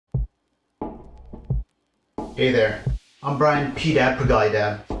Hey there, I'm Brian P-Dad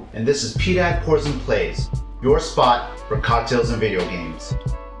Pergalidad, and this is P-Dad Pours and Plays, your spot for cocktails and video games.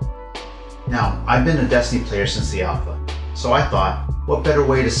 Now, I've been a Destiny player since the alpha, so I thought, what better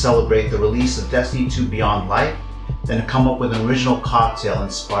way to celebrate the release of Destiny 2 Beyond Light than to come up with an original cocktail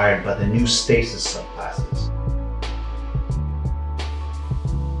inspired by the new Stasis subclasses.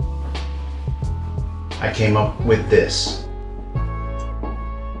 I came up with this.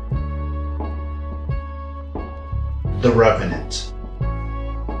 The Revenant.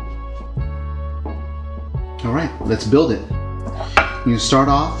 Alright, let's build it. You start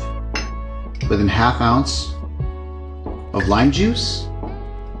off with a ½ ounce of lime juice.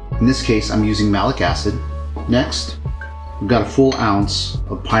 In this case, I'm using malic acid. Next, we've got a full ounce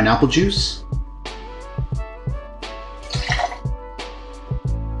of pineapple juice,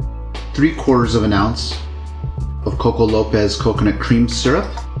 3/4 of an ounce of Coco Lopez coconut cream syrup,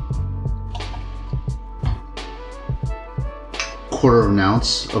 1/4 of an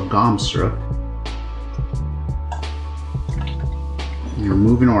ounce of gum syrup. And we're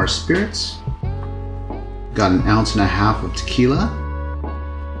moving to our spirits. Got 1.5 ounces of tequila,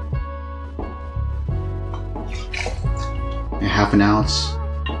 and 1/2 ounce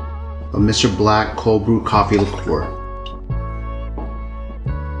of Mr. Black Coldbrew coffee liqueur.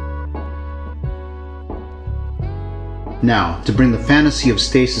 Now, to bring the fantasy of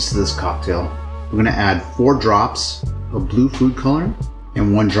Stasis to this cocktail, we're going to add 4 drops of blue food coloring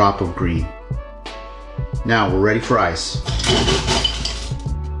and 1 drop of green. Now we're ready for ice.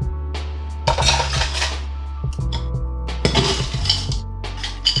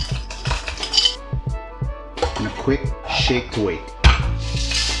 And a quick shake to wake.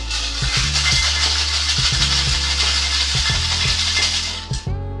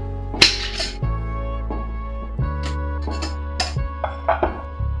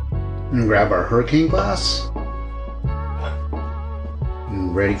 And grab our hurricane glass.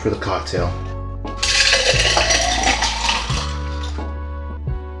 And ready for the cocktail.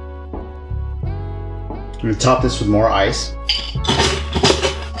 I'm going to top this with more ice.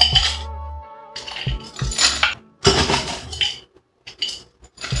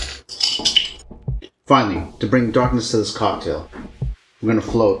 Finally, to bring darkness to this cocktail, we're going to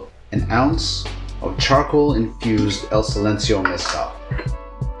float 1 ounce of charcoal infused El Silencio mezcal.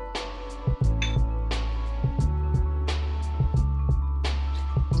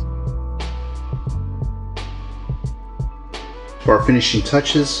 For our finishing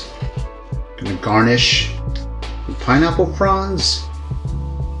touches, I'm going to garnish with pineapple fronds,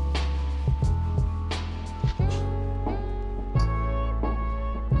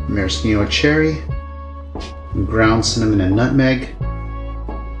 maraschino cherry, and ground cinnamon and nutmeg,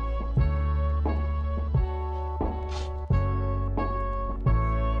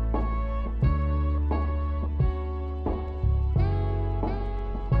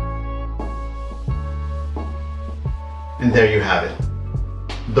 and there you have it,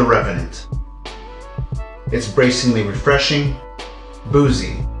 the Revenant. It's bracingly refreshing,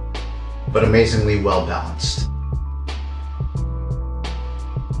 boozy, but amazingly well balanced.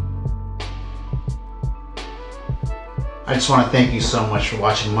 I just want to thank you so much for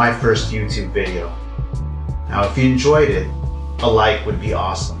watching my first YouTube video. Now if you enjoyed it, a like would be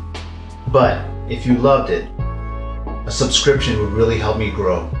awesome. But if you loved it, a subscription would really help me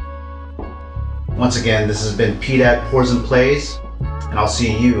grow. Once again, this has been P-Dad Pours and Plays, and I'll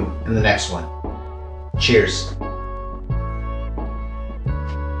see you in the next one. Cheers.